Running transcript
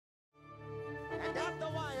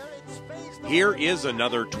Here is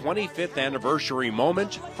another 25th anniversary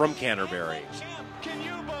moment from Canterbury. Can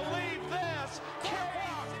you believe this?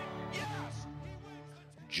 Yes!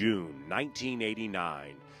 June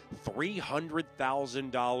 1989,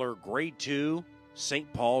 $300,000 Grade 2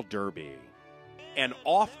 St. Paul Derby. And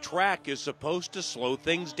off track is supposed to slow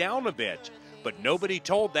things down a bit, but nobody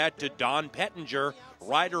told that to Don Pettinger,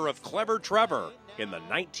 rider of Clevor Trevor, in the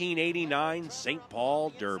 1989 St.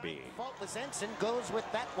 Paul Derby. Faultless Ensign goes with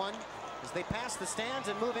that one as they pass the stands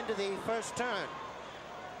and move into the first turn.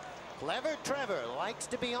 Clevor Trevor likes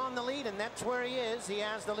to be on the lead, and that's where he is. He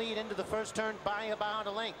has the lead into the first turn by about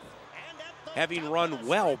a length. Having run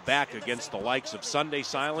well back against the likes of Sunday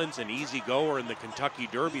Silence and Easy Goer in the Kentucky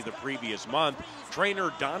Derby the previous month,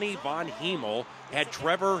 trainer Donnie Von Hemel had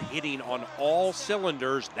Trevor hitting on all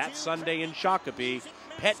cylinders that Sunday in Shakopee.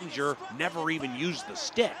 Pettinger never even used the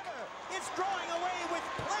stick. It's drawing away with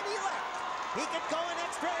plenty left. He could go an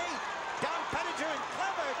extra 8. Don Pettinger and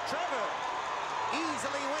Clevor Trevor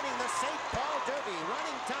easily winning the St. Paul Derby.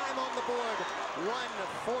 Running time on the board,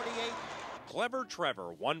 1:48. Clevor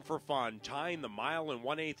Trevor won for fun, tying the mile and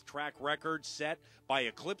 1/8 track record set by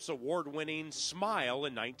Eclipse Award-winning Smile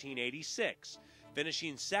in 1986.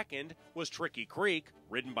 Finishing second was Tricky Creek,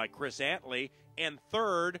 ridden by Chris Antley, and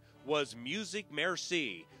third was Musique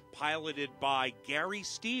Merci, piloted by Gary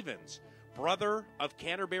Stevens, brother of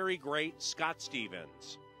Canterbury great Scott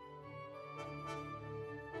Stevens.